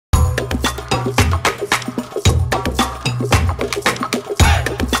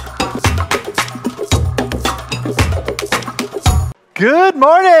Good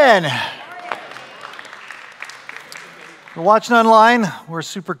morning. You're watching online. We're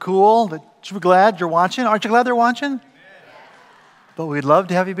super cool. Super glad you're watching. Aren't you glad they're watching? But we'd love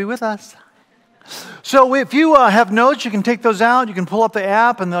to have you be with us. So if you have notes, you can take those out. You can pull up the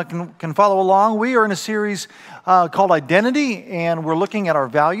app and can follow along. We are in a series called Identity, and we're looking at our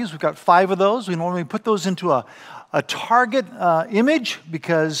values. We've got 5 of those. We normally put those into a target image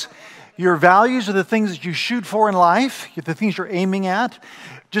because your values are the things that you shoot for in life, the things you're aiming at.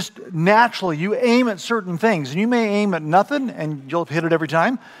 Just naturally, you aim at certain things. And you may aim at nothing, and you'll hit it every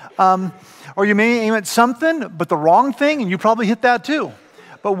time. Or you may aim at something, but the wrong thing, and you probably hit that too.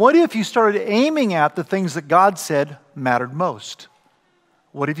 But what if you started aiming at the things that God said mattered most?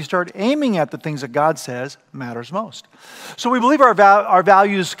 What if you start aiming at the things that God says matters most? So we believe our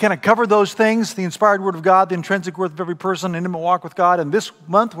values kind of cover those things, the inspired word of God, the intrinsic worth of every person, intimate walk with God. And this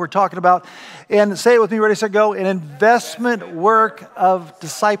month we're talking about, and say it with me, ready, set, go, an investment work of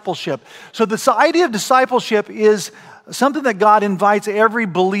discipleship. So this idea of discipleship is something that God invites every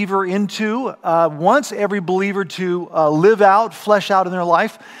believer into, wants every believer to live out, flesh out in their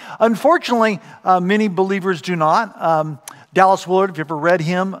life. Unfortunately, many believers do not. Dallas Willard, if you've ever read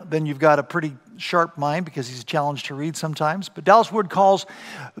him, then you've got a pretty sharp mind because he's a challenge to read sometimes. But Dallas Willard calls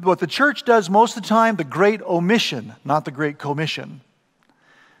what the church does most of the time the great omission, not the great commission.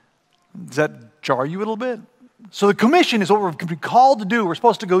 Does that jar you a little bit? So the commission is what we're called to do. We're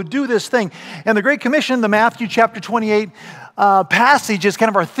supposed to go do this thing. And the Great Commission, the Matthew chapter 28 passage, is kind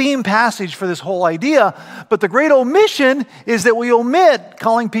of our theme passage for this whole idea. But the great omission is that we omit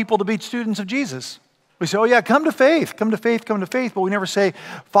calling people to be students of Jesus. We say, oh yeah, come to faith, come to faith, come to faith. But we never say,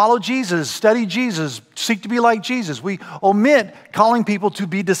 follow Jesus, study Jesus, seek to be like Jesus. We omit calling people to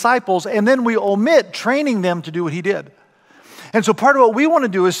be disciples, and then we omit training them to do what he did. And so part of what we want to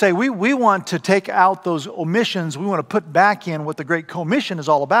do is say we want to take out those omissions. We want to put back in what the Great Commission is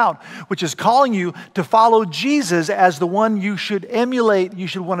all about, which is calling you to follow Jesus as the one you should emulate, you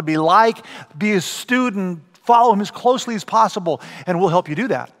should want to be like, be a student, follow him as closely as possible, and we'll help you do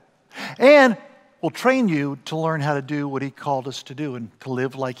that. And we'll train you to learn how to do what he called us to do and to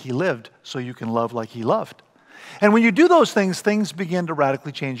live like he lived so you can love like he loved. And when you do those things, things begin to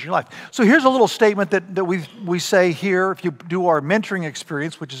radically change your life. So here's a little statement that we say here if you do our mentoring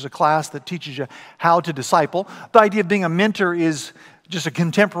experience, which is a class that teaches you how to disciple. The idea of being a mentor is just a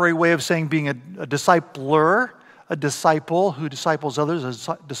contemporary way of saying being a discipler, a disciple who disciples others,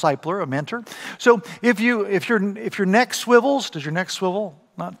 a discipler, a mentor. So if your neck swivels, does your neck swivel?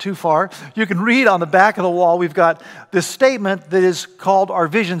 Not too far. You can read on the back of the wall, we've got this statement that is called our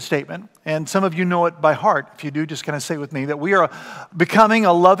vision statement. And some of you know it by heart. If you do, just kind of say with me that we are becoming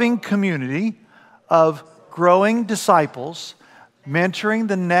a loving community of growing disciples, mentoring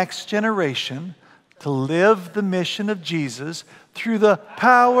the next generation to live the mission of Jesus through the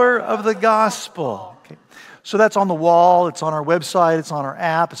power of the gospel. Okay. So that's on the wall, it's on our website, it's on our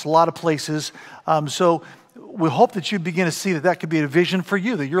app, it's a lot of places. So we hope that you begin to see that could be a vision for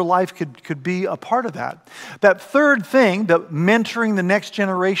you, that your life could be a part of that. That third thing, that mentoring the next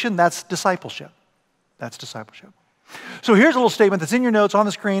generation, that's discipleship. That's discipleship. So here's a little statement that's in your notes on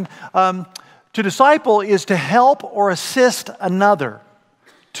the screen. To disciple is to help or assist another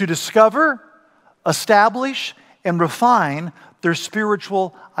to discover, establish, and refine their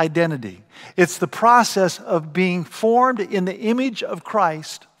spiritual identity. It's the process of being formed in the image of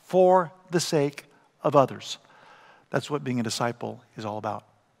Christ for the sake of others. That's what being a disciple is all about.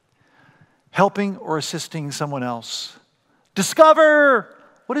 Helping or assisting someone else. Discover!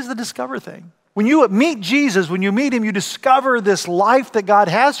 What is the discover thing? When you meet Jesus, when you meet him, you discover this life that God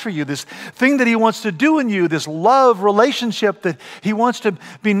has for you, this thing that he wants to do in you, this love relationship that he wants to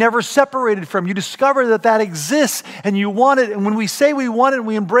be never separated from. You discover that that exists and you want it. And when we say we want it and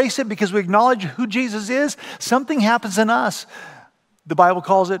we embrace it because we acknowledge who Jesus is, something happens in us. The Bible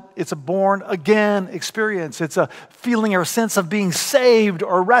calls it's a born again experience. It's a feeling or a sense of being saved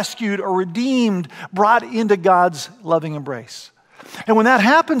or rescued or redeemed, brought into God's loving embrace. And when that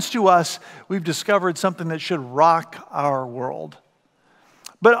happens to us, we've discovered something that should rock our world.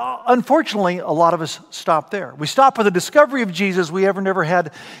 But unfortunately, a lot of us stop there. We stop with the discovery of Jesus. We never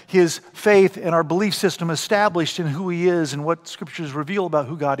had his faith and our belief system established in who he is and what scriptures reveal about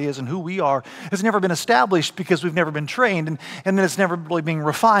who God is and who we are. It's never been established because we've never been trained, and then it's never really being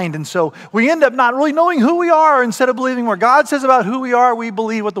refined. And so we end up not really knowing who we are. Instead of believing what God says about who we are, we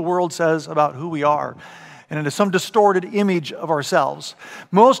believe what the world says about who we are. And into some distorted image of ourselves.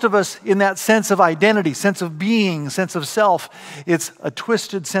 Most of us, in that sense of identity, sense of being, sense of self, it's a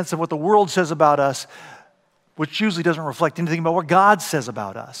twisted sense of what the world says about us which usually doesn't reflect anything about what God says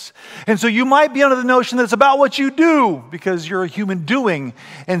about us. And so you might be under the notion that it's about what you do because you're a human doing.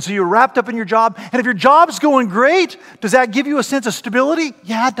 And so you're wrapped up in your job. And if your job's going great, does that give you a sense of stability?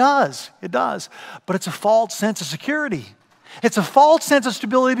 Yeah, it does. It does. But it's a false sense of security. It's a false sense of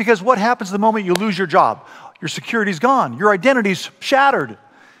stability because what happens the moment you lose your job? Your security's gone. Your identity's shattered.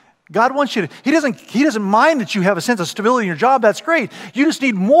 God wants you to, He doesn't mind that you have a sense of stability in your job. That's great. You just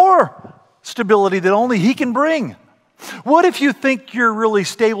need more stability that only He can bring. What if you think you're really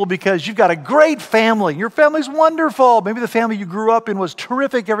stable because you've got a great family? Your family's wonderful. Maybe the family you grew up in was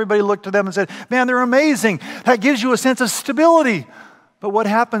terrific. Everybody looked to them and said, man, they're amazing. That gives you a sense of stability. But what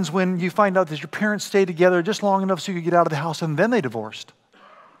happens when you find out that your parents stayed together just long enough so you could get out of the house and then they divorced?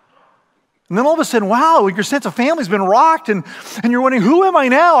 And then all of a sudden, wow, your sense of family's been rocked and you're wondering, who am I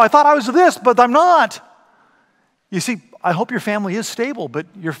now? I thought I was this, but I'm not. You see, I hope your family is stable, but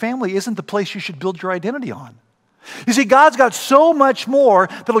your family isn't the place you should build your identity on. You see, God's got so much more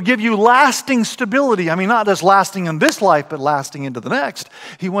that'll give you lasting stability. I mean, not just lasting in this life, but lasting into the next.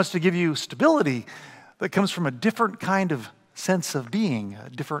 He wants to give you stability that comes from a different kind of sense of being, a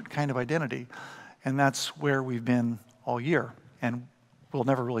different kind of identity. And that's where we've been all year. And we'll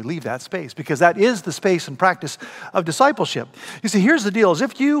never really leave that space because that is the space and practice of discipleship. You see, here's the deal, is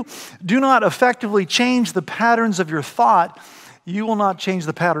if you do not effectively change the patterns of your thought, you will not change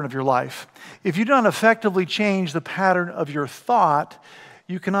the pattern of your life. If you do not effectively change the pattern of your thought,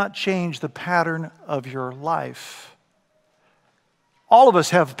 you cannot change the pattern of your life. All of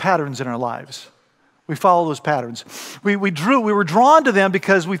us have patterns in our lives. We follow those patterns. We were drawn to them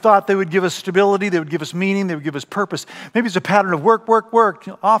because we thought they would give us stability, they would give us meaning, they would give us purpose. Maybe it's a pattern of work, work, work.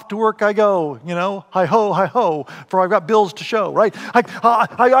 Off to work I go, hi ho, for I've got bills to show, right?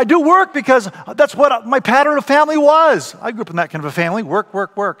 I do work because that's what my pattern of family was. I grew up in that kind of a family, work,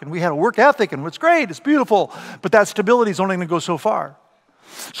 work, work. And we had a work ethic, and it's great, it's beautiful. But that stability is only going to go so far.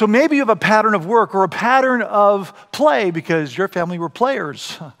 So maybe you have a pattern of work or a pattern of play because your family were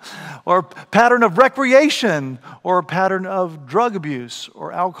players, or a pattern of recreation, or a pattern of drug abuse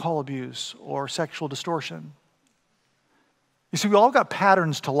or alcohol abuse or sexual distortion. You see, we all got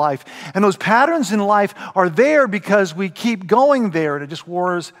patterns to life, and those patterns in life are there because we keep going there, and it just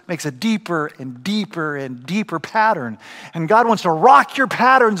makes a deeper and deeper and deeper pattern. And God wants to rock your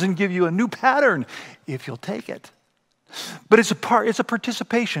patterns and give you a new pattern if you'll take it. But it's a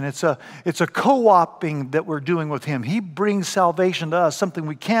participation. It's a co-oping that we're doing with Him. He brings salvation to us, something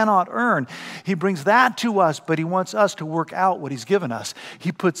we cannot earn. He brings that to us, but He wants us to work out what He's given us.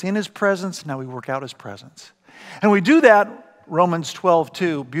 He puts in His presence, now we work out His presence. And we do that, Romans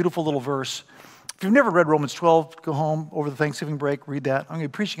 12:2, beautiful little verse. If you've never read Romans 12, go home over the Thanksgiving break, read that. I'm going to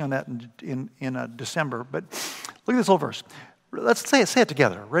be preaching on that in December. But look at this little verse. Let's say it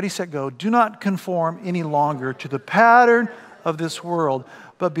together. Ready, set, go. Do not conform any longer to the pattern of this world,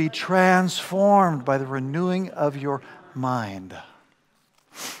 but be transformed by the renewing of your mind.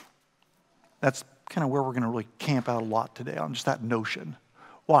 That's kind of where we're going to really camp out a lot today, on just that notion.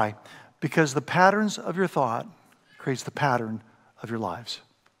 Why? Because the patterns of your thought creates the pattern of your lives.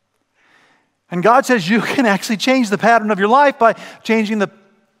 And God says you can actually change the pattern of your life by changing the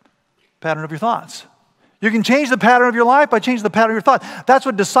pattern of your thoughts. You can change the pattern of your life by changing the pattern of your thought. That's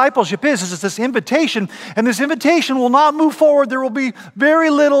what discipleship is it's this invitation, and this invitation will not move forward. There will be very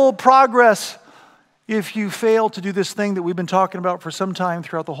little progress if you fail to do this thing that we've been talking about for some time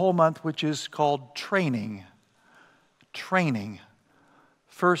throughout the whole month, which is called training. Training.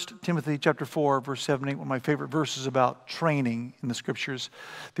 1 Timothy chapter 4, verse 7 and 8, one of my favorite verses about training in the Scriptures.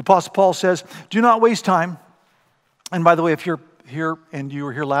 The Apostle Paul says, do not waste time. And by the way, if you're here and you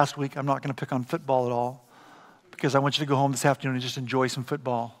were here last week, I'm not going to pick on football at all, because I want you to go home this afternoon and just enjoy some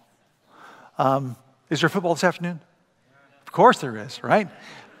football. Is there football this afternoon? Of course there is, right?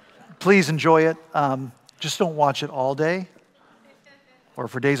 Please enjoy it. Just don't watch it all day or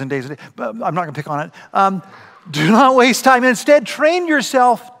for days and days and days. But I'm not going to pick on it. Do not waste time. Instead, train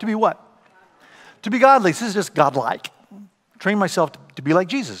yourself to be what? To be godly. This is just godlike. Train myself to be like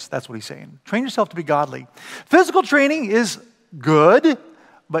Jesus. That's what he's saying. Train yourself to be godly. Physical training is good,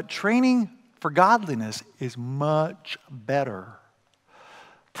 but training for godliness is much better,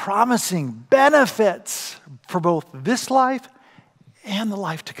 promising benefits for both this life and the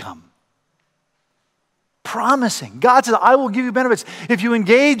life to come. Promising. God says, I will give you benefits if you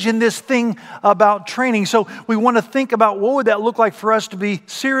engage in this thing about training. So we want to think about what would that look like for us to be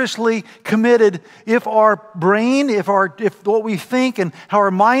seriously committed if our brain, if what we think and how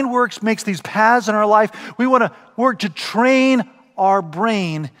our mind works makes these paths in our life. We want to work to train our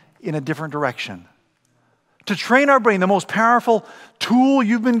brain in a different direction. To train our brain, the most powerful tool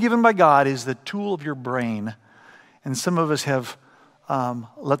you've been given by God is the tool of your brain. And some of us have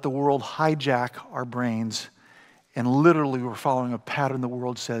let the world hijack our brains, and literally we're following a pattern the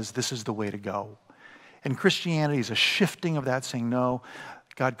world says this is the way to go. And Christianity is a shifting of that, saying, no,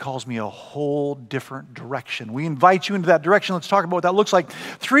 God calls me a whole different direction. We invite you into that direction. Let's talk about what that looks like.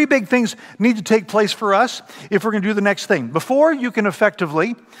 3 big things need to take place for us if we're going to do the next thing. Before you can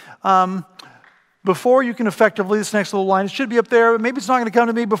effectively, this next little line, it should be up there, but maybe it's not going to come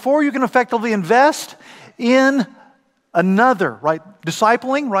to me. Before you can effectively invest in another, right?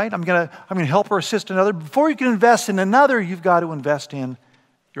 Discipling, right? I'm going to help or assist another. Before you can invest in another, you've got to invest in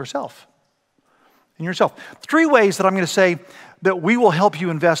yourself. In yourself. 3 ways that I'm going to say that we will help you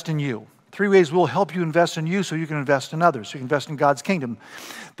invest in you. 3 ways we'll help you invest in you so you can invest in others, so you can invest in God's kingdom.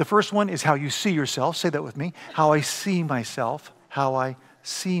 The first one is how you see yourself. Say that with me. How I see myself. How I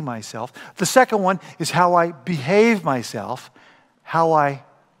see myself. The second one is how I behave myself. How I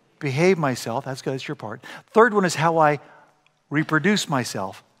behave myself. That's good. That's your part. Third one is how I reproduce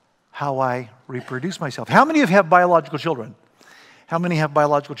myself. How I reproduce myself. How many of you have biological children? How many have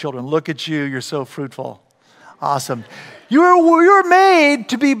biological children? Look at you. You're so fruitful. Awesome. You're made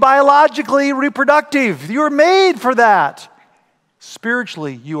to be biologically reproductive. You're made for that.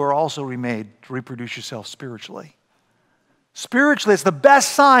 Spiritually, you are also remade to reproduce yourself spiritually. Spiritually, it's the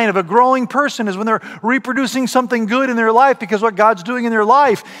best sign of a growing person is when they're reproducing something good in their life because what God's doing in their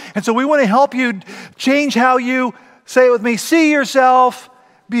life. And so we want to help you change how you, say it with me, see yourself,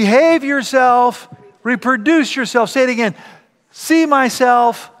 behave yourself, reproduce yourself. Say it again. See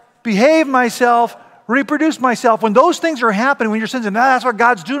myself, behave myself, reproduce myself. When those things are happening, when you're saying, that's what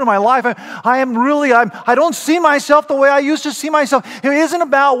God's doing in my life, I don't see myself the way I used to see myself. It isn't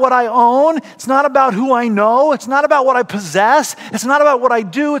about what I own. It's not about who I know. It's not about what I possess. It's not about what I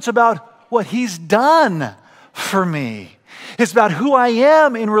do. It's about what He's done for me. It's about who I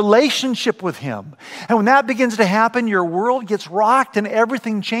am in relationship with Him. And when that begins to happen, your world gets rocked and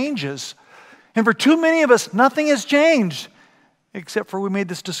everything changes. And for too many of us, nothing has changed. Except for we made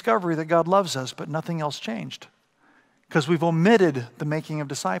this discovery that God loves us, but nothing else changed. Because we've omitted the making of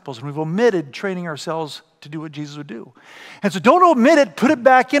disciples, and we've omitted training ourselves to do what Jesus would do. And so don't omit it, put it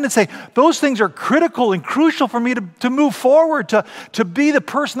back in and say, those things are critical and crucial for me to move forward, to be the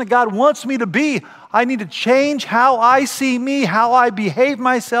person that God wants me to be. I need to change how I see me, how I behave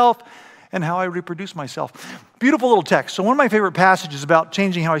myself, and how I reproduce myself. Beautiful little text. So one of my favorite passages about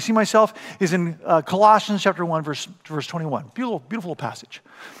changing how I see myself is in Colossians chapter 1, verse 21. Beautiful little passage.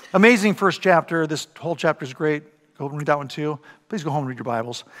 Amazing first chapter. This whole chapter is great. Go and read that one too. Please go home and read your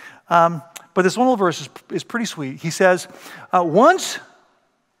Bibles. But this one little verse is pretty sweet. He says, once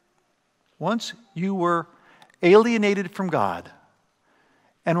you were alienated from God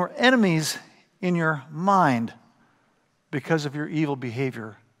and were enemies in your mind because of your evil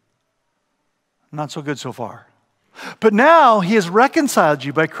behavior. Not so good so far. But now He has reconciled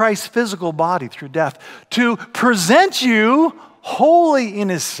you by Christ's physical body through death to present you holy in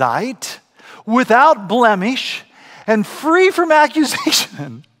His sight, without blemish, and free from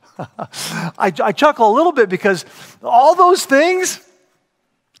accusation. I chuckle a little bit because all those things,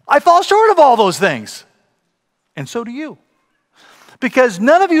 I fall short of all those things. And so do you. Because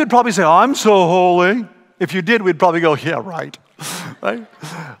none of you would probably say, I'm so holy. If you did, we'd probably go, yeah, right. Right?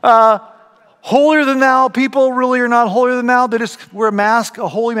 Holier than thou people really are not holier than thou. They just wear a mask, a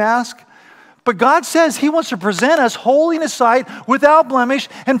holy mask. But God says He wants to present us holy in His sight, without blemish,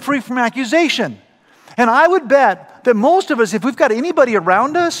 and free from accusation. And I would bet that most of us, if we've got anybody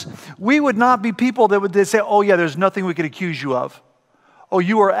around us, we would not be people that would say, oh yeah, there's nothing we could accuse you of. Oh,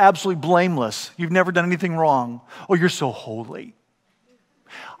 you are absolutely blameless. You've never done anything wrong. Oh, you're so holy.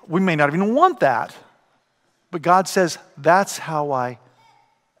 We may not even want that. But God says, that's how I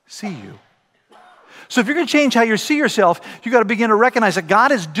see you. So if you're going to change how you see yourself, you've got to begin to recognize that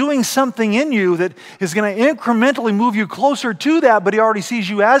God is doing something in you that is going to incrementally move you closer to that, but He already sees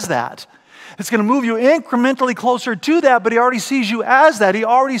you as that. It's going to move you incrementally closer to that, but He already sees you as that. He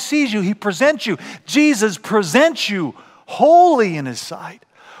already sees you. He presents you. Jesus presents you holy in His sight,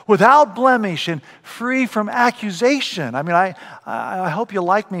 without blemish and free from accusation. I mean, I hope you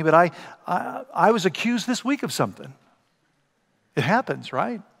like me, but I was accused this week of something. It happens,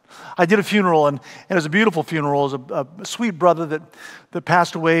 right? I did a funeral, and it was a beautiful funeral. It was a sweet brother that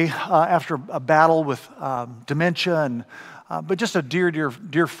passed away after a battle with dementia, but just a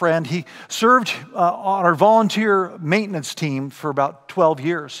dear friend. He served on our volunteer maintenance team for about 12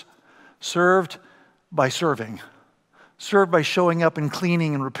 years. Served by serving. Served by showing up and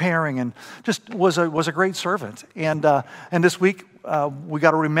cleaning and repairing, and just was a great servant. And this week we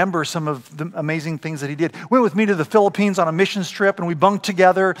got to remember some of the amazing things that he did. Went with me to the Philippines on a missions trip, and we bunked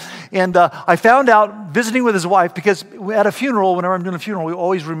together. And I found out, visiting with his wife, because at a funeral, whenever I'm doing a funeral, we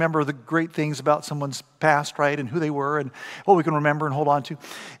always remember the great things about someone's past, right, and who they were, and what we can remember and hold on to.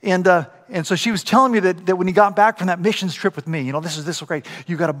 And so she was telling me that when he got back from that missions trip with me, this is great.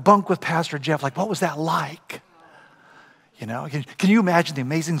 You got to bunk with Pastor Jeff. Like, what was that like? Can you imagine the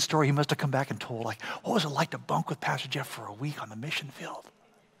amazing story he must have come back and told? Like, what was it like to bunk with Pastor Jeff for a week on the mission field?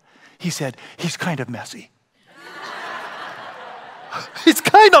 He said, he's kind of messy. He's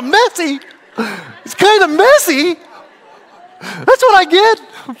kind of messy. He's kind of messy. That's what I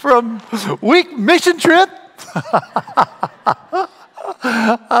get from week mission trip.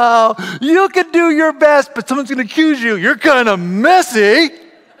 You can do your best, but someone's going to accuse you. You're kind of messy.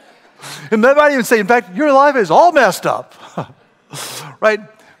 And they might even say, in fact, your life is all messed up. Right?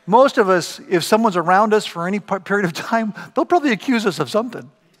 Most of us, if someone's around us for any period of time, they'll probably accuse us of something.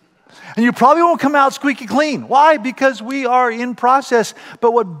 And you probably won't come out squeaky clean. Why? Because we are in process.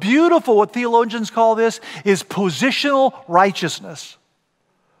 But what theologians call this is positional righteousness.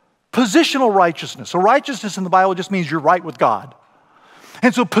 Positional righteousness. So righteousness in the Bible just means you're right with God.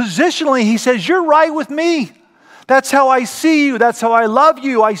 And so positionally, he says, you're right with me. That's how I see you. That's how I love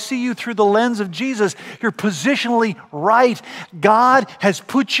you. I see you through the lens of Jesus. You're positionally right. God has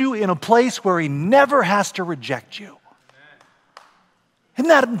put you in a place where he never has to reject you. Isn't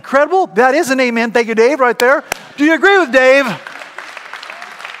that incredible? That is an amen. Thank you, Dave, right there. Do you agree with Dave?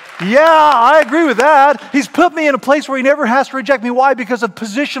 Yeah, I agree with that. He's put me in a place where he never has to reject me. Why? Because of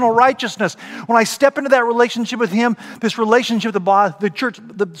positional righteousness. When I step into that relationship with him, this relationship with the church,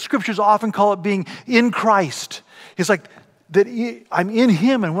 the scriptures often call it being in Christ. It's like that I'm in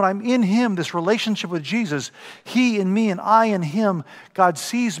him, and when I'm in him, this relationship with Jesus, he in me and I in him, God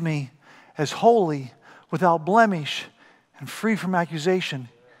sees me as holy, without blemish, and free from accusation,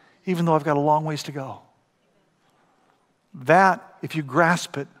 even though I've got a long ways to go. That, if you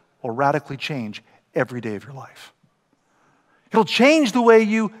grasp it, will radically change every day of your life. It'll change the way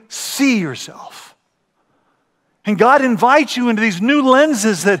you see yourself. And God invites you into these new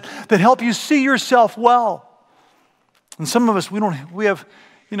lenses that help you see yourself well. And some of us,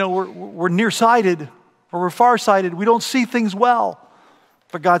 we're nearsighted or we're farsighted. We don't see things well.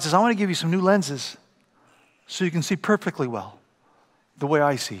 But God says, I want to give you some new lenses so you can see perfectly well the way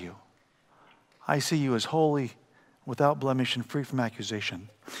I see you. I see you as holy, without blemish, and free from accusation.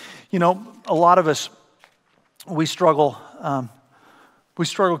 A lot of us, we struggle. We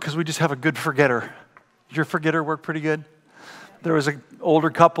struggle because we just have a good forgetter. Did your forgetter work pretty good? There was an older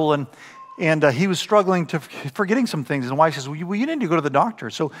couple, and he was struggling to forgetting some things. And the wife says, well, you need to go to the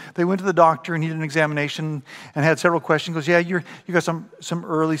doctor. So they went to the doctor, and he did an examination and had several questions. He goes, yeah, you got some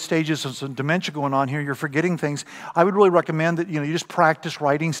early stages of some dementia going on here. You're forgetting things. I would really recommend that you just practice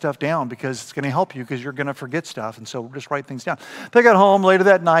writing stuff down, because it's going to help you, because you're going to forget stuff. And so just write things down. They got home later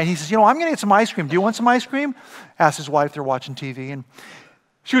that night. He says, I'm going to get some ice cream. Do you want some ice cream? Asked his wife. They're watching TV. And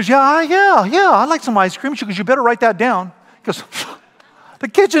she goes, yeah, I'd like some ice cream. She goes, you better write that down. He goes, the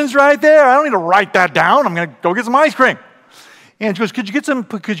kitchen's right there. I don't need to write that down. I'm going to go get some ice cream. And she goes, could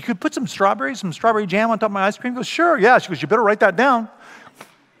you put some strawberry jam on top of my ice cream? He goes, sure, yeah. She goes, you better write that down.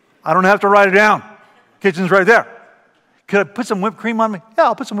 I don't have to write it down. Kitchen's right there. Could I put some whipped cream on me? Yeah,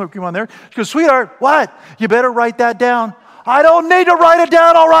 I'll put some whipped cream on there. She goes, sweetheart, what? You better write that down. I don't need to write it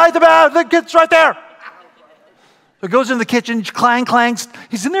down. I'll write the kitchen's right there. So he goes into the kitchen, clangs.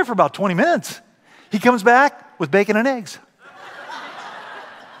 He's in there for about 20 minutes. He comes back with bacon and eggs.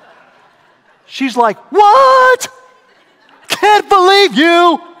 She's like, what? Can't believe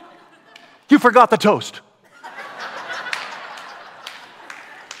you. You forgot the toast.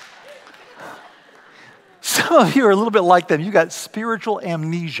 Some of you are a little bit like them. You got spiritual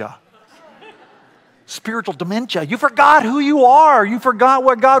amnesia. Spiritual dementia. You forgot who you are. You forgot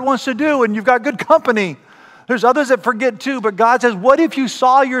what God wants to do, and you've got good company. There's others that forget too, but God says, what if you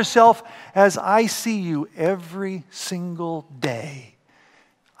saw yourself as I see you every single day?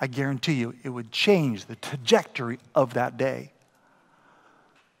 I guarantee you it would change the trajectory of that day.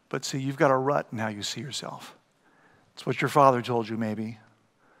 But see, you've got a rut in how you see yourself. It's what your father told you maybe.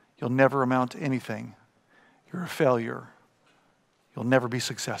 You'll never amount to anything. You're a failure. You'll never be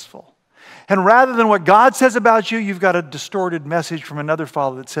successful. And rather than what God says about you, you've got a distorted message from another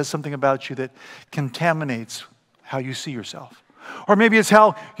father that says something about you that contaminates how you see yourself. Or maybe it's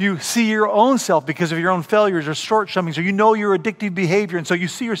how you see your own self because of your own failures or shortcomings, or your addictive behavior, and so you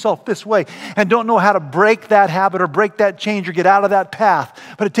see yourself this way and don't know how to break that habit or break that change or get out of that path.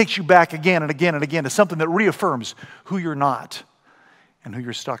 But it takes you back again and again and again to something that reaffirms who you're not and who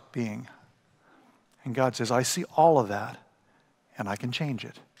you're stuck being. And God says, I see all of that, And I can change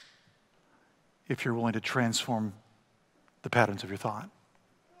it if you're willing to transform the patterns of your thought.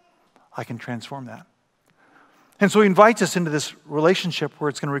 I can transform that. And so he invites us into this relationship where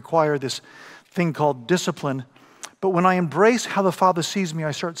it's going to require this thing called discipline. But when I embrace how the Father sees me,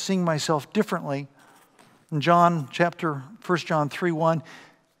 I start seeing myself differently. In 1 John 3:1,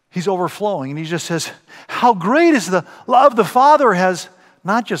 he's overflowing, and he just says, how great is the love the Father has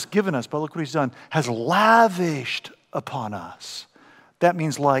not just given us, but look what he's done, has lavished upon us. That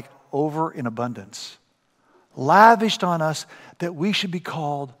means like over in abundance. Lavished on us that we should be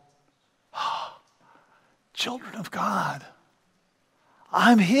called children of God.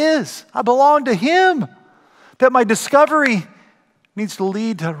 I'm his. I belong to him. That my discovery needs to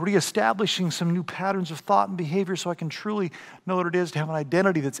lead to reestablishing some new patterns of thought and behavior so I can truly know what it is to have an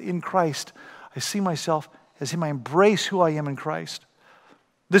identity that's in Christ. I see myself as him. I embrace who I am in Christ.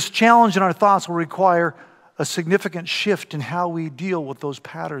 This challenge in our thoughts will require a significant shift in how we deal with those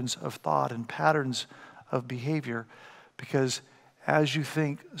patterns of thought and patterns of behavior, because as you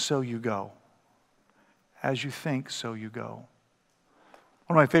think, so you go. As you think, so you go. One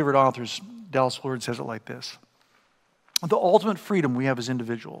of my favorite authors, Dallas Willard, says it like this. The ultimate freedom we have as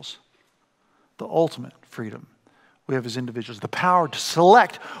individuals, the ultimate freedom we have as individuals, the power to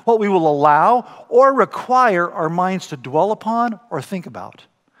select what we will allow or require our minds to dwell upon or think about.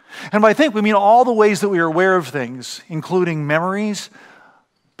 And by think, we mean all the ways that we are aware of things, including memories,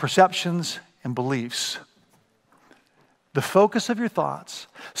 perceptions, and beliefs. The focus of your thoughts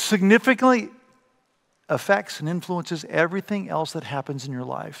significantly affects and influences everything else that happens in your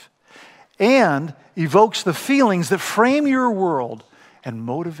life and evokes the feelings that frame your world and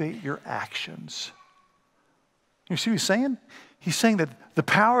motivate your actions. You see what he's saying? He's saying that the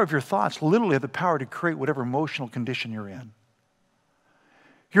power of your thoughts literally have the power to create whatever emotional condition you're in.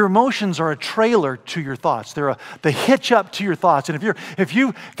 Your emotions are a trailer to your thoughts. They're the hitch up to your thoughts. And if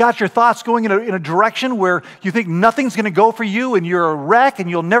you got your thoughts going in a direction where you think nothing's going to go for you and you're a wreck and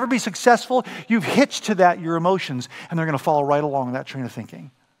you'll never be successful, you've hitched to that your emotions, and they're going to follow right along that train of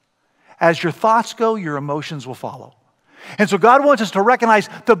thinking. As your thoughts go, your emotions will follow. And so God wants us to recognize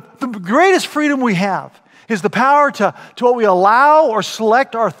the greatest freedom we have is the power to what we allow or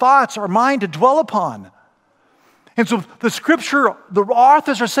select our thoughts, our mind to dwell upon. And so the scripture, the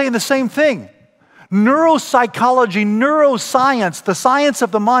authors are saying the same thing. Neuropsychology, neuroscience, the science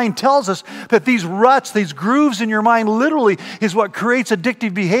of the mind tells us that these ruts, these grooves in your mind literally is what creates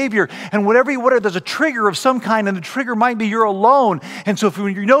addictive behavior. And whatever there's a trigger of some kind, and the trigger might be you're alone. And so if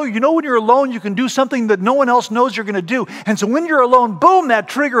you know when you're alone, you can do something that no one else knows you're going to do. And so when you're alone, boom, that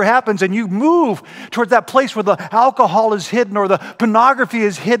trigger happens and you move towards that place where the alcohol is hidden or the pornography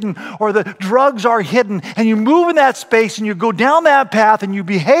is hidden or the drugs are hidden. And you move in that space and you go down that path and you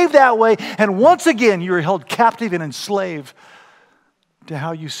behave that way. And once again, you're held captive and enslaved to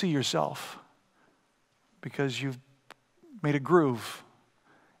how you see yourself because you've made a groove.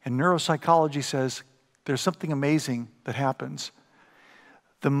 And neuropsychology says there's something amazing that happens.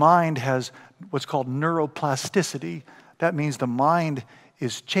 The mind has what's called neuroplasticity. That means the mind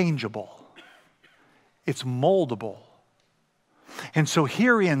is changeable. It's moldable. And so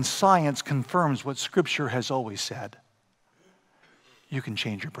herein science confirms what Scripture has always said. You can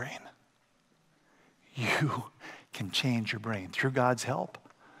change your brain. You can change your brain through God's help,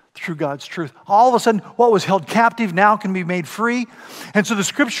 through God's truth. All of a sudden, what was held captive now can be made free. And so the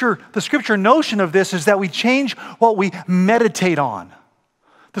scripture notion of this is that we change what we meditate on.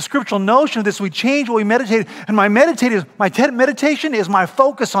 The scriptural notion of this, we change what we meditate. And my meditation is my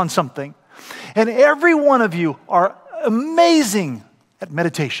focus on something. And every one of you are amazing at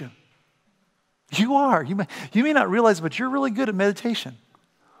meditation. You are. You may not realize it, but you're really good at meditation.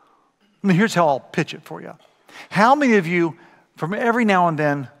 I mean, here's how I'll pitch it for you. How many of you, from every now and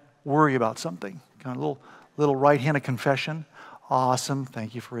then, worry about something? Kind of a little right-handed confession. Awesome.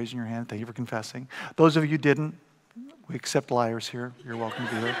 Thank you for raising your hand. Thank you for confessing. Those of you who didn't, we accept liars here. You're welcome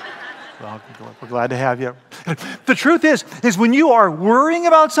to be here. We're glad to have you. The truth is when you are worrying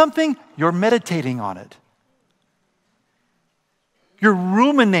about something, you're meditating on it. You're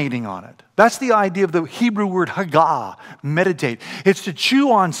ruminating on it. That's the idea of the Hebrew word hagah, meditate. It's to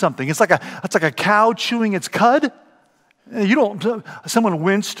chew on something. It's like a cow chewing its cud. Someone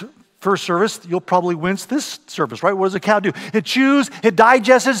winced first service, you'll probably wince this service, right? What does a cow do? It chews, it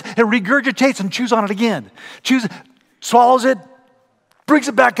digests, it regurgitates and chews on it again. Swallows it, brings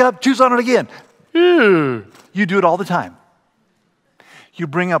it back up, chews on it again. You do it all the time. You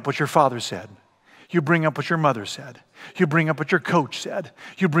bring up what your father said. You bring up what your mother said. You bring up what your coach said.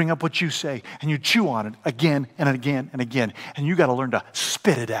 You bring up what you say, and you chew on it again and again and again. And you got to learn to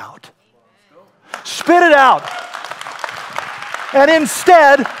spit it out. Spit it out. And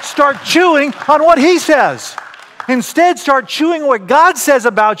instead, start chewing on what he says. Instead, start chewing what God says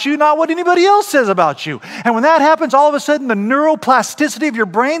about you, not what anybody else says about you. And when that happens, all of a sudden, the neuroplasticity of your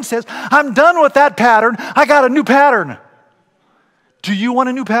brain says, I'm done with that pattern. I got a new pattern. Do you want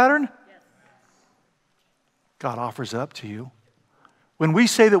a new pattern? Yes. God offers it up to you. When we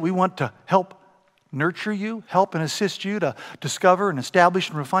say that we want to help nurture you, help and assist you to discover and establish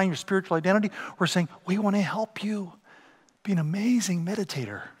and refine your spiritual identity, we're saying we want to help you be an amazing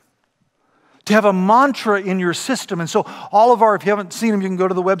meditator. To have a mantra in your system. And so all of our, if you haven't seen them, you can go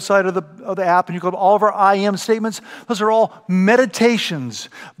to the website of the app and you go to all of our I am statements. Those are all meditations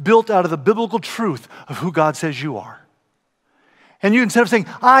built out of the biblical truth of who God says you are. And you, instead of saying,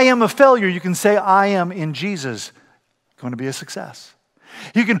 I am a failure, you can say, I am in Jesus going to be a success.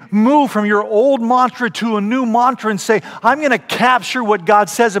 You can move from your old mantra to a new mantra and say, I'm going to capture what God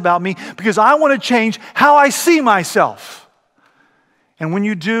says about me because I want to change how I see myself. And when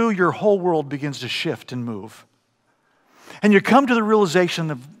you do, your whole world begins to shift and move. And you come to the realization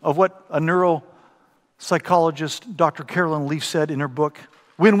of what a neuropsychologist, Dr. Carolyn Leis, said in her book,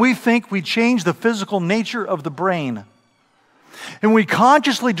 when we think, we change the physical nature of the brain. And we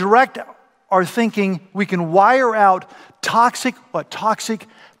consciously direct our thinking, we can wire out toxic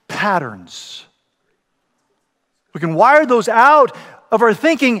patterns. We can wire those out of our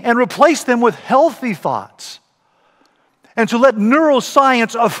thinking and replace them with healthy thoughts. And to let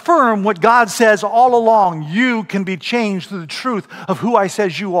neuroscience affirm what God says all along, you can be changed through the truth of who I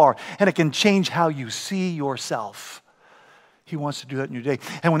says you are. And it can change how you see yourself. He wants to do that in your day.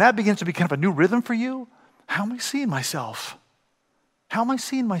 And when that begins to be kind of a new rhythm for you, how am I seeing myself? How am I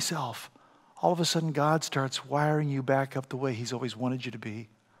seeing myself? All of a sudden, God starts wiring you back up the way He's always wanted you to be.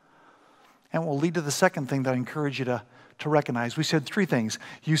 And it will lead to the second thing that I encourage you to recognize. We said three things.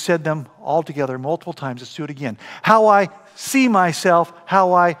 You said them all together multiple times. Let's do it again. How I see myself,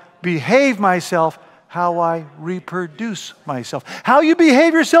 how I behave myself, how I reproduce myself. How you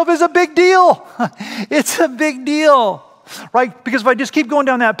behave yourself is a big deal. It's a big deal, right? Because if I just keep going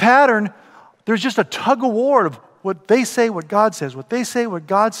down that pattern, there's just a tug of war of what they say, what God says, what they say, what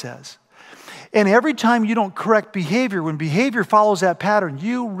God says. And every time you don't correct behavior, when behavior follows that pattern,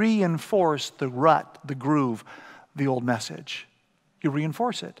 you reinforce the rut, the groove, the old message. You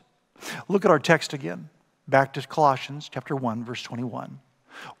reinforce it. Look at our text again. Back to Colossians chapter 1, verse 21.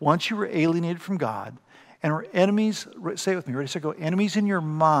 Once you were alienated from God and were enemies, say it with me, ready, set, go, enemies in your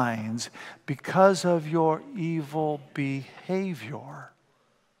minds because of your evil behavior.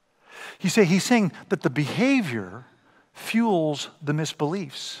 He's saying that the behavior fuels the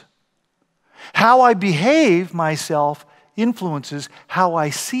misbeliefs. How I behave myself influences how I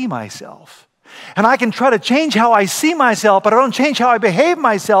see myself. And I can try to change how I see myself, but I don't change how I behave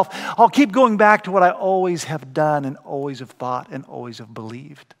myself. I'll keep going back to what I always have done and always have thought and always have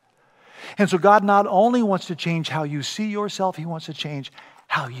believed. And so God not only wants to change how you see yourself, He wants to change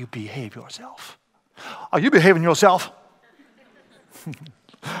how you behave yourself. Are you behaving yourself?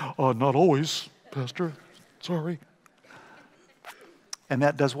 Not always, Pastor. Sorry. And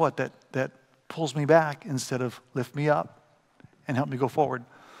that does what? That pulls me back instead of lift me up and help me go forward.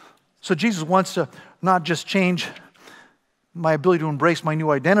 So Jesus wants to not just change my ability to embrace my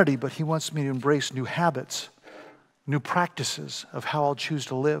new identity, but He wants me to embrace new habits, new practices of how I'll choose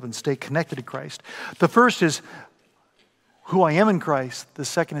to live and stay connected to Christ. The first is who I am in Christ. The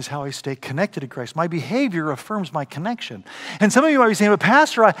second is how I stay connected to Christ. My behavior affirms my connection. And some of you might be saying, but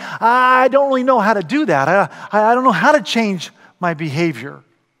Pastor, I don't really know how to do that. I don't know how to change my behavior.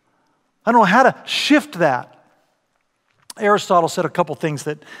 I don't know how to shift that. Aristotle said a couple things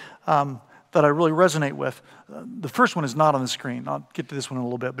that I really resonate with. The first one is not on the screen. I'll get to this one in a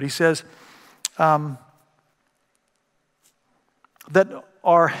little bit. But he says that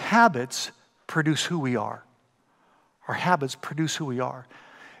our habits produce who we are. Our habits produce who we are.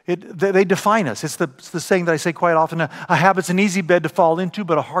 They define us. It's the saying that I say quite often, a habit's an easy bed to fall into,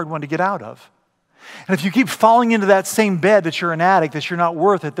 but a hard one to get out of. And if you keep falling into that same bed that you're an addict, that you're not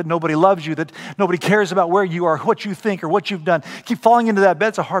worth it, that nobody loves you, that nobody cares about where you are, what you think, or what you've done, keep falling into that bed,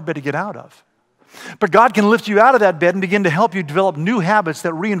 it's a hard bed to get out of. But God can lift you out of that bed and begin to help you develop new habits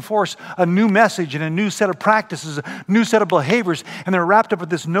that reinforce a new message and a new set of practices, a new set of behaviors. And they're wrapped up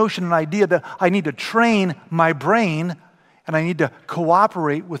with this notion and idea that I need to train my brain and I need to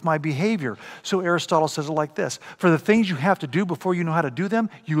cooperate with my behavior. So Aristotle says it like this: for the things you have to do before you know how to do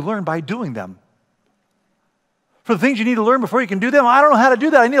them, you learn by doing them. For the things you need to learn before you can do them, I don't know how to do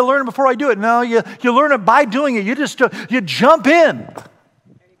that. I need to learn it before I do it. No, you learn it by doing it. You jump in.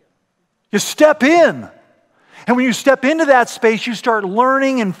 You step in. And when you step into that space, you start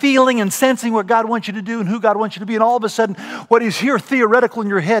learning and feeling and sensing what God wants you to do and who God wants you to be. And all of a sudden, what is here theoretical in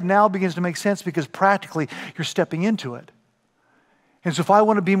your head now begins to make sense because practically you're stepping into it. And so if I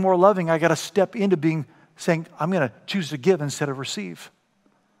want to be more loving, I got to step into saying, I'm going to choose to give instead of receive.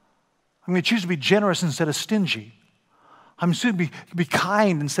 I'm going to choose to be generous instead of stingy. I'm going to be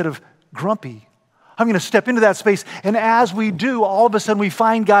kind instead of grumpy. I'm going to step into that space, and as we do, all of a sudden we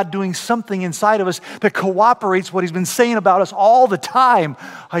find God doing something inside of us that cooperates what He's been saying about us all the time.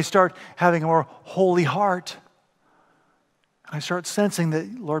 I start having a more holy heart. I start sensing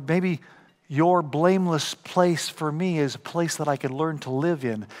that, Lord, maybe your blameless place for me is a place that I could learn to live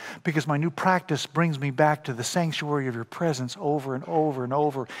in, because my new practice brings me back to the sanctuary of your presence over and over and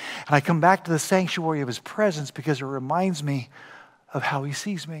over. And I come back to the sanctuary of His presence because it reminds me of how He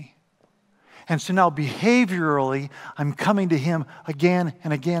sees me. And so now behaviorally, I'm coming to Him again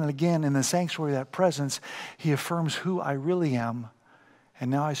and again and again in the sanctuary of that presence. He affirms who I really am.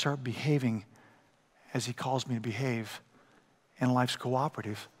 And now I start behaving as He calls me to behave. And life's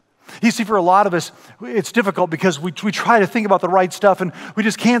cooperative. You see, for a lot of us, it's difficult because we try to think about the right stuff and we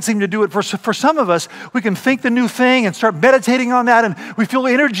just can't seem to do it. For some of us, we can think the new thing and start meditating on that, and we feel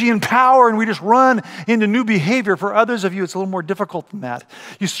energy and power and we just run into new behavior. For others of you, it's a little more difficult than that.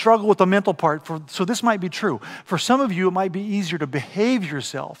 You struggle with the mental part. So this might be true. For some of you, it might be easier to behave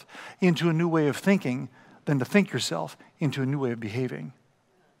yourself into a new way of thinking than to think yourself into a new way of behaving.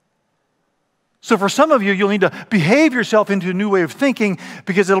 So for some of you, you'll need to behave yourself into a new way of thinking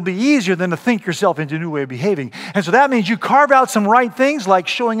because it'll be easier than to think yourself into a new way of behaving. And so that means you carve out some right things like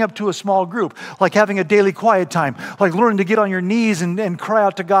showing up to a small group, like having a daily quiet time, like learning to get on your knees and cry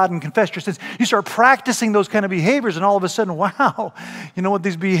out to God and confess your sins. You start practicing those kind of behaviors and all of a sudden, wow, you know what,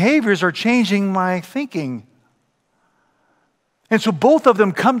 these behaviors are changing my thinking. And so both of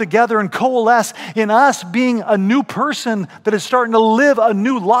them come together and coalesce in us being a new person that is starting to live a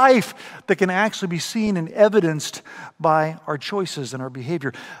new life that can actually be seen and evidenced by our choices and our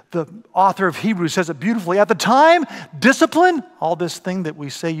behavior. The author of Hebrews says it beautifully. At the time, discipline, all this thing that we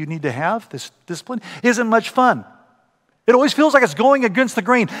say you need to have, this discipline, isn't much fun. It always feels like it's going against the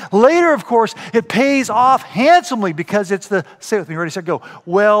grain. Later, of course, it pays off handsomely because it's say it with me, ready, set, go,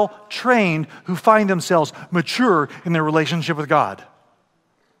 well-trained who find themselves mature in their relationship with God.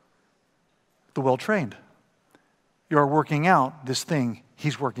 The well-trained. You are working out this thing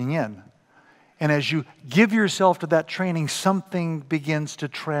He's working in. And as you give yourself to that training, something begins to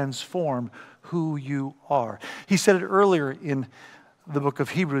transform who you are. He said it earlier in the book of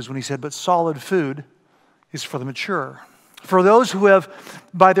Hebrews when he said, but solid food is for the mature. For those who have,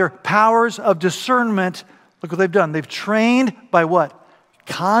 by their powers of discernment, look what they've done. They've trained by what?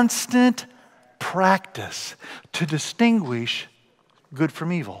 Constant practice to distinguish good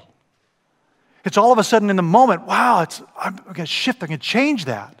from evil. It's all of a sudden in the moment, wow, I'm going to shift, I'm going to change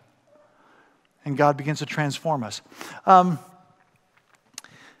that. And God begins to transform us.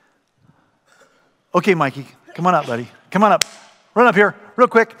 Okay, Mikey, come on up, buddy. Come on up. Run up here real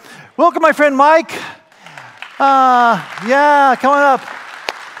quick. Welcome, my friend Mike. Yeah, come on up.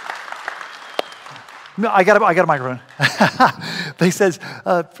 No, I got a microphone. They says,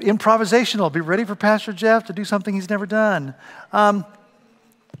 improvisational. Be ready for Pastor Jeff to do something he's never done.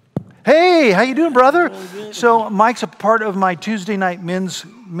 Hey, how you doing, brother? So Mike's a part of my Tuesday night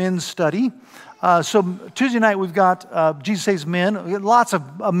men's study. So Tuesday night we've got Jesus Saves Men. We got lots of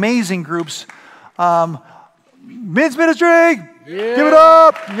amazing groups. Men's ministry, yeah. Give it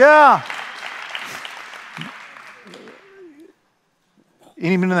up, yeah.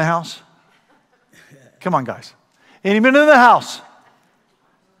 Any men in the house? Come on, guys. Any men in the house?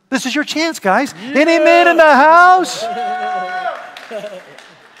 This is your chance, guys. Yeah. Any men in the house?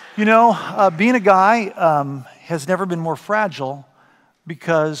 You know, being a guy has never been more fragile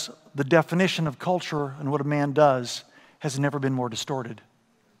because the definition of culture and what a man does has never been more distorted.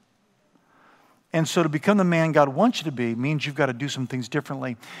 And so to become the man God wants you to be means you've got to do some things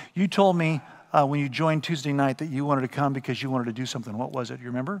differently. You told me when you joined Tuesday night that you wanted to come because you wanted to do something. What was it? You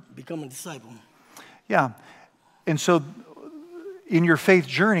remember? Become a disciple. Yeah. And so in your faith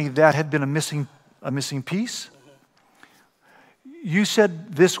journey, that had been a missing piece. Mm-hmm. You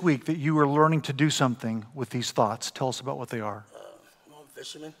said this week that you were learning to do something with these thoughts. Tell us about what they are. I'm a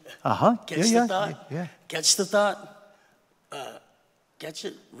fisherman. Uh-huh. Catch the thought. Yeah. Catch the thought. Catch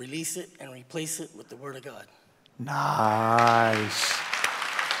it, release it, and replace it with the Word of God. Nice.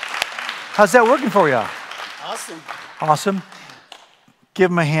 How's that working for you? Awesome. Awesome.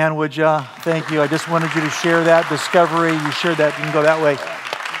 Give him a hand, would you? Thank you. I just wanted you to share that discovery. You shared that. You can go that way.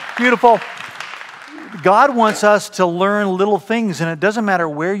 Beautiful. God wants us to learn little things, and it doesn't matter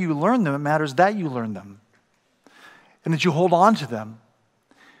where you learn them. It matters that you learn them. and that you hold on to them.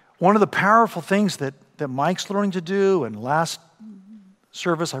 One of the powerful things that Mike's learning to do, and last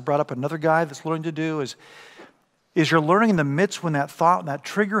service I brought up another guy that's learning to do, is you're learning in the midst when that thought, when that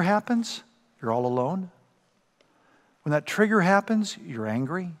trigger happens, you're all alone. When that trigger happens, you're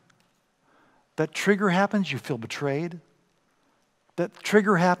angry. That trigger happens, you feel betrayed. That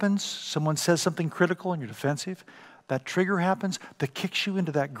trigger happens, someone says something critical and you're defensive. That trigger happens that kicks you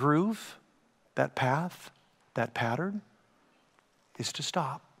into that groove, that path, that pattern, is to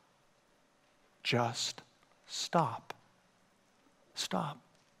stop. Just stop. Stop.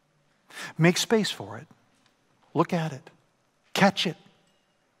 Make space for it. Look at it. Catch it.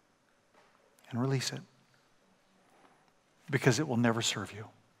 And release it. Because it will never serve you.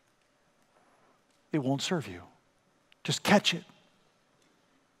 It won't serve you. Just catch it.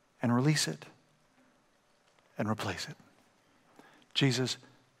 And release it. And replace it. Jesus,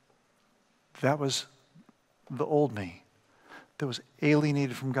 that was the old me that was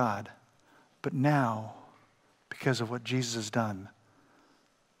alienated from God. But now, because of what Jesus has done,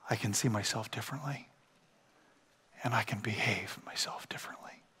 I can see myself differently. And I can behave myself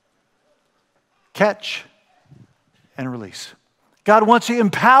differently. Catch and release. God wants to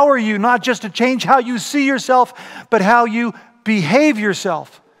empower you, not just to change how you see yourself, but how you behave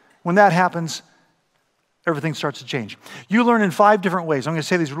yourself. When that happens, everything starts to change. You learn in 5 different ways. I'm going to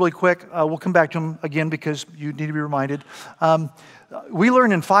say these really quick. We'll come back to them again because you need to be reminded. We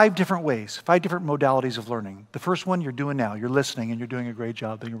learn in 5 different ways, 5 different modalities of learning. The first one you're doing now. You're listening and you're doing a great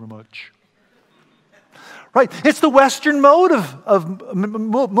job. Thank you very much. Right? It's the Western modality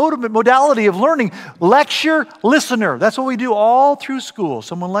of learning. Lecture, listener. That's what we do all through school.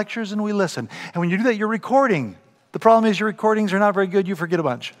 Someone lectures and we listen. And when you do that, you're recording. The problem is your recordings are not very good. You forget a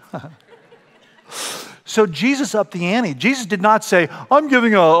bunch. So Jesus upped the ante. Jesus did not say, I'm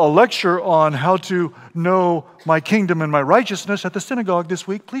giving a lecture on how to know my kingdom and my righteousness at the synagogue this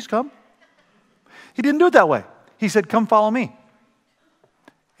week. Please come. He didn't do it that way. He said, come follow me.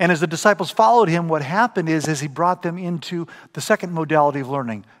 And as the disciples followed him, what happened is he brought them into the second modality of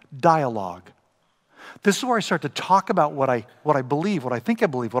learning, dialogue. This is where I start to talk about what I believe, what I think I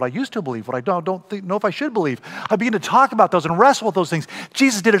believe, what I used to believe, what I don't know if I should believe. I begin to talk about those and wrestle with those things.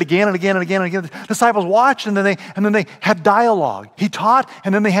 Jesus did it again and again and again and again. The disciples watched and then they had dialogue. He taught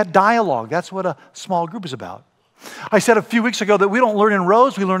and then they had dialogue. That's what a small group is about. I said a few weeks ago that we don't learn in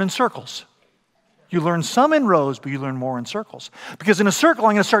rows, we learn in circles. You learn some in rows, but you learn more in circles. Because in a circle,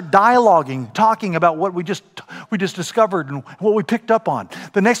 I'm going to start dialoguing, talking about what we just discovered and what we picked up on.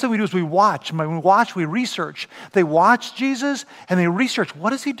 The next thing we do is we watch. When we watch, we research. They watch Jesus and they research.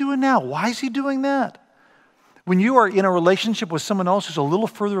 What is he doing now? Why is he doing that? When you are in a relationship with someone else who's a little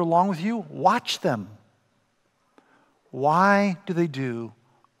further along with you, watch them. Why do they do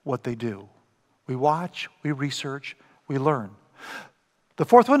what they do? We watch, we research, we learn. The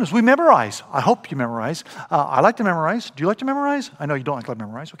fourth one is we memorize. I hope you memorize. I like to memorize. Do you like to memorize? I know you don't like to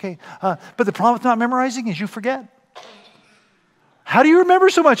memorize. Okay. But the problem with not memorizing is you forget. How do you remember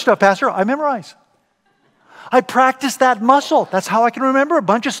so much stuff, Pastor? I memorize. I practice that muscle. That's how I can remember a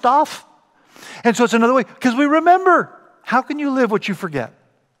bunch of stuff. And so it's another way, because we remember. How can you live what you forget?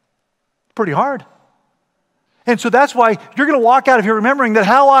 Pretty hard. And so that's why you're going to walk out of here remembering that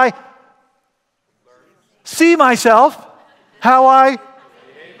how I see myself, how I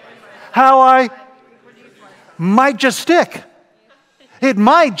might just stick. It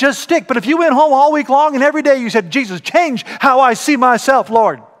might just stick. But if you went home all week long and every day you said, Jesus, change how I see myself,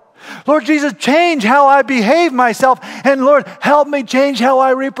 Lord. Lord Jesus, change how I behave myself. And Lord, help me change how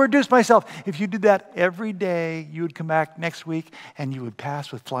I reproduce myself. If you did that every day, you would come back next week and you would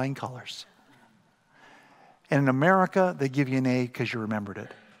pass with flying colors. And in America, they give you an A because you remembered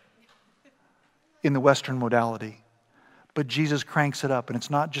it. In the Western modality. But Jesus cranks it up, and it's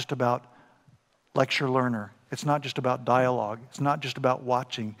not just about lecture learner. It's not just about dialogue. It's not just about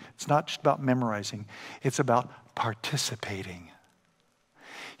watching. It's not just about memorizing. It's about participating.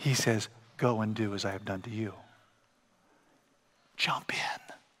 He says, go and do as I have done to you. Jump in.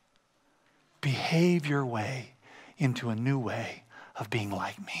 Behave your way into a new way of being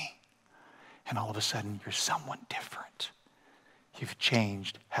like me. And all of a sudden, you're someone different. You've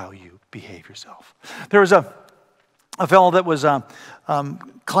changed how you behave yourself. There was a fellow that was a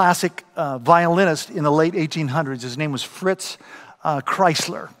classic violinist in the late 1800s. His name was Fritz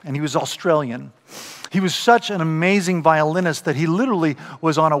Kreisler, and he was Australian. He was such an amazing violinist that he literally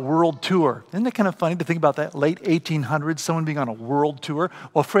was on a world tour. Isn't it kind of funny to think about that? Late 1800s, someone being on a world tour?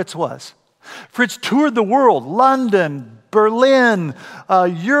 Well, Fritz was. Fritz toured the world, London, Berlin,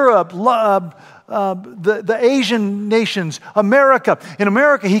 Europe, the Asian nations, America. In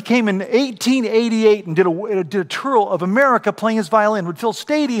America, he came in 1888 and did a tour of America playing his violin, would fill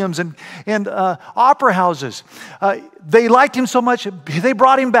stadiums and opera houses. They liked him so much, they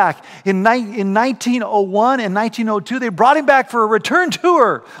brought him back. In 1901 and 1902, they brought him back for a return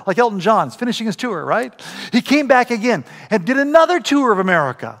tour, like Elton John's finishing his tour, right? He came back again and did another tour of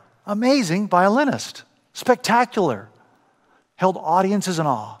America. Amazing violinist, spectacular, held audiences in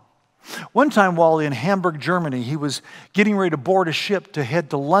awe. One time while in Hamburg, Germany, he was getting ready to board a ship to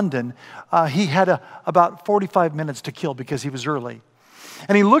head to London. He had about 45 minutes to kill because he was early.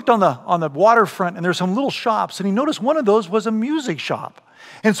 And he looked on the waterfront, and there's some little shops, and he noticed one of those was a music shop.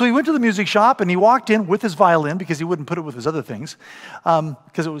 And so he went to the music shop, and he walked in with his violin, because he wouldn't put it with his other things,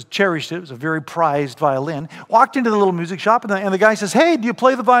 because it was cherished. It was a very prized violin. Walked into the little music shop, and the guy says, "Hey, do you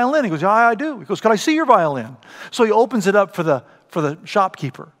play the violin?" He goes, "Yeah, I do." He goes, "Can I see your violin?" So he opens it up for the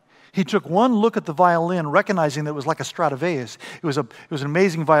shopkeeper. He took one look at the violin, recognizing that it was like a Stradivarius. It was an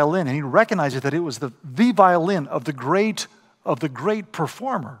amazing violin, and he recognized that it was the violin of the great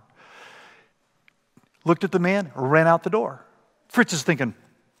performer. Looked at the man, ran out the door. Fritz is thinking,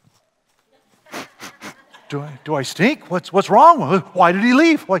 do I stink? What's wrong? Why did he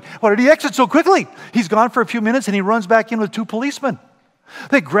leave? Why did he exit so quickly? He's gone for a few minutes, and he runs back in with 2 policemen.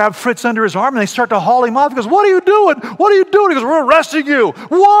 They grab Fritz under his arm and they start to haul him off. He goes, "What are you doing? What are you doing?" He goes, "We're arresting you."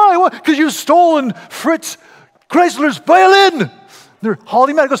 "Why?" "Because you've stolen Fritz Chrysler's violin." They're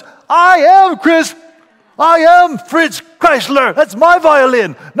hauling him out. He goes, I am Fritz Chrysler. That's my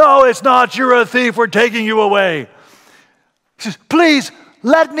violin." "No, it's not. You're a thief. We're taking you away." He says, "Please,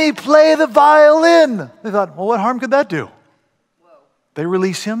 let me play the violin." They thought, well, what harm could that do? They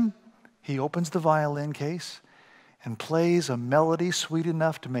release him. He opens the violin case and plays a melody sweet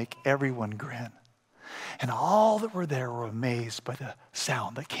enough to make everyone grin. And all that were there were amazed by the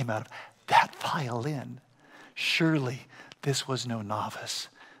sound that came out of that violin. Surely this was no novice.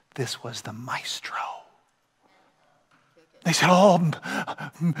 This was the maestro. They said, "Oh,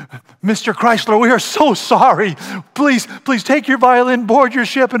 Mr. Chrysler, we are so sorry. Please take your violin, board your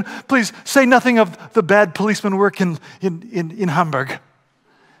ship, and please say nothing of the bad policeman work in Hamburg."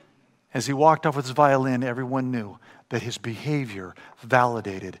 As he walked off with his violin, everyone knew that his behavior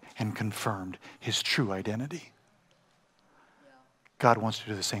validated and confirmed his true identity. God wants to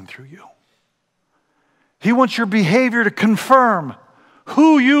do the same through you. He wants your behavior to confirm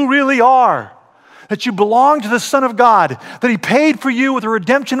who you really are, that you belong to the Son of God, that He paid for you with the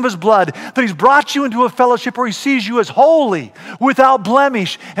redemption of His blood, that He's brought you into a fellowship where He sees you as holy, without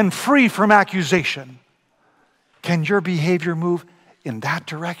blemish, and free from accusation. Can your behavior move in that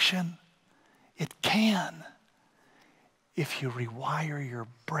direction? It can. If you rewire your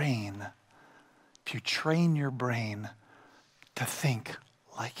brain, if you train your brain to think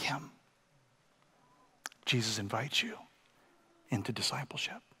like Him. Jesus invites you into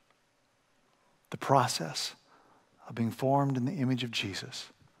discipleship. The process of being formed in the image of Jesus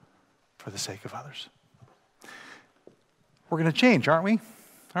for the sake of others. We're going to change, aren't we?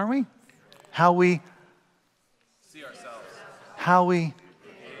 Aren't we? How we see ourselves. How we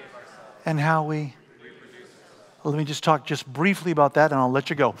and how we. Let me just talk just briefly about that, and I'll let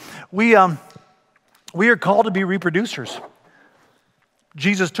you go. We are called to be reproducers.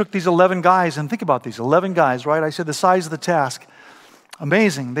 Jesus took these 11 guys, and think about these 11 guys, right? I said the size of the task.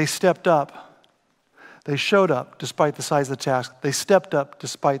 Amazing. They stepped up. They showed up despite the size of the task. They stepped up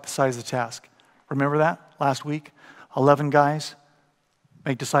despite the size of the task. Remember that last week? 11 guys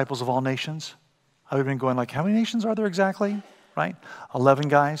make disciples of all nations. I've been going like, how many nations are there exactly? Right? 11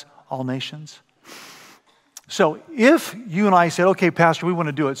 guys, all nations. So if you and I said, okay, Pastor, we want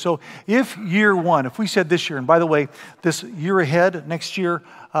to do it. So if year one, if we said this year, and by the way, this year ahead, next year,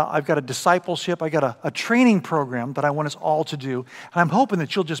 I've got a discipleship, I got a training program that I want us all to do. And I'm hoping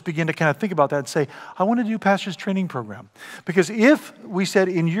that you'll just begin to kind of think about that and say, I want to do Pastor's training program. Because if we said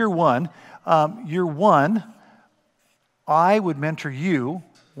in year one, I would mentor you,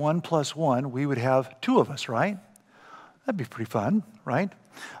 1 + 1, we would have 2 of us, right? That'd be pretty fun, right?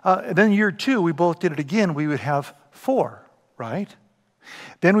 Then year 2, we both did it again, we would have 4, right?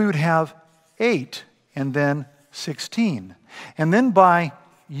 Then we would have 8, and then 16. And then by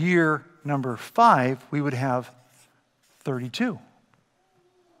year number 5, we would have 32.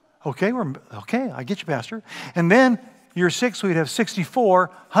 Okay, I get you, Pastor. And then year 6, we'd have 64,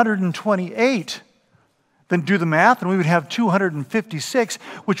 128. Then do the math, and we would have 256,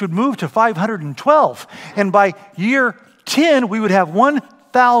 which would move to 512. And by year 10, we would have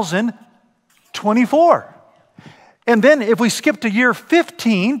 1,024. And then if we skip to year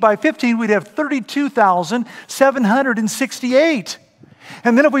 15, by 15 we'd have 32,768.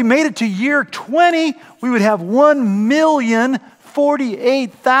 And then if we made it to year 20, we would have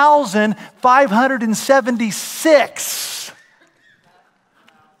 1,048,576.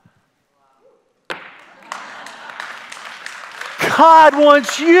 God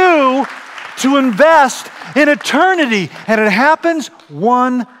wants you to invest in eternity, and it happens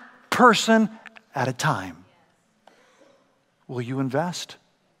one person at a time. Will you invest?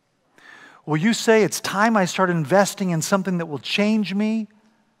 Will you say, it's time I start investing in something that will change me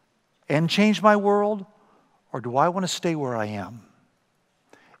and change my world? Or do I want to stay where I am,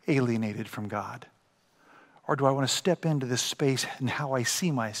 alienated from God? Or do I want to step into this space and how I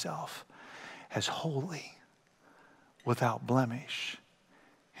see myself as holy, without blemish,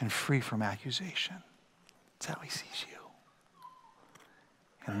 and free from accusation? That's how He sees you.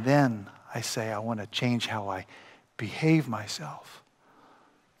 And then I say, I want to change how I behave myself,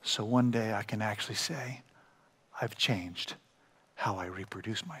 so one day I can actually say, I've changed how I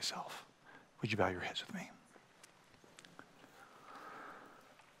reproduce myself. Would you bow your heads with me?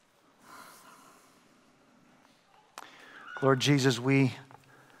 Lord Jesus, we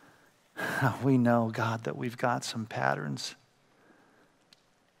know, God, that we've got some patterns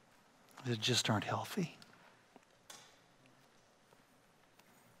that just aren't healthy.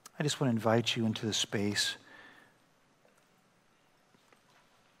 I just want to invite you into the space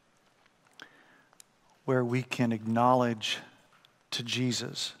where we can acknowledge to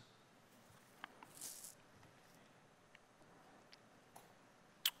Jesus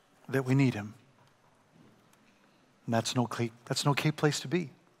that we need Him. And that's an okay place to be.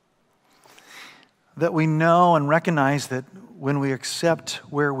 That we know and recognize that when we accept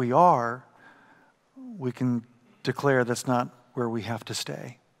where we are, we can declare that's not where we have to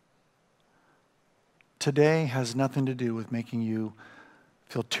stay. Today has nothing to do with making you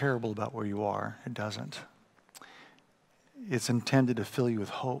feel terrible about where you are. It doesn't. It's intended to fill you with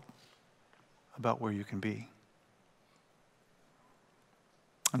hope about where you can be.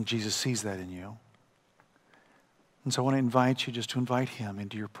 And Jesus sees that in you. And so I want to invite you just to invite Him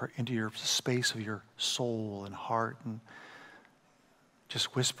into your space of your soul and heart, and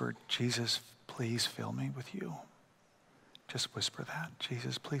just whisper, Jesus, please fill me with you. Just whisper that.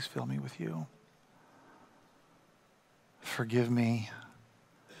 Jesus, please fill me with you. Forgive me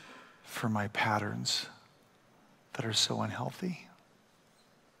for my patterns that are so unhealthy.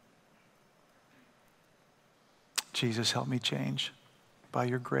 Jesus, help me change by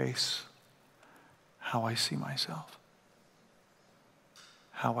your grace how I see myself,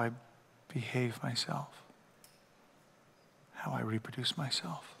 how I behave myself, how I reproduce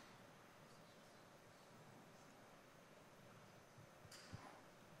myself.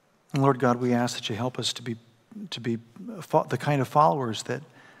 And Lord God, we ask that you help us to be the kind of followers that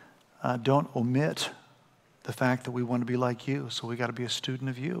don't omit the fact that we want to be like you, so we got to be a student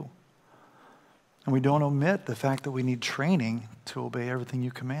of you. And we don't omit the fact that we need training to obey everything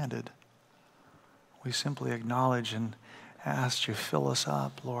you commanded. We simply acknowledge and ask you, fill us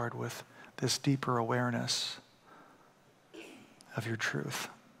up, Lord, with this deeper awareness of your truth,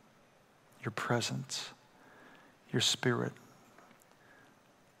 your presence, your Spirit.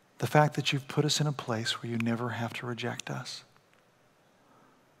 The fact that you've put us in a place where you never have to reject us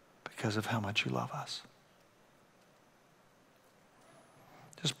because of how much you love us.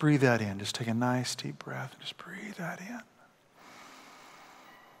 Just breathe that in. Just take a nice deep breath and just breathe that in.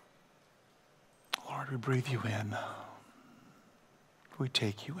 Lord, we breathe you in. We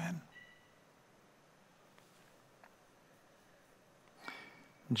take you in.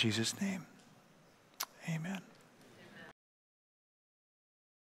 In Jesus' name, amen.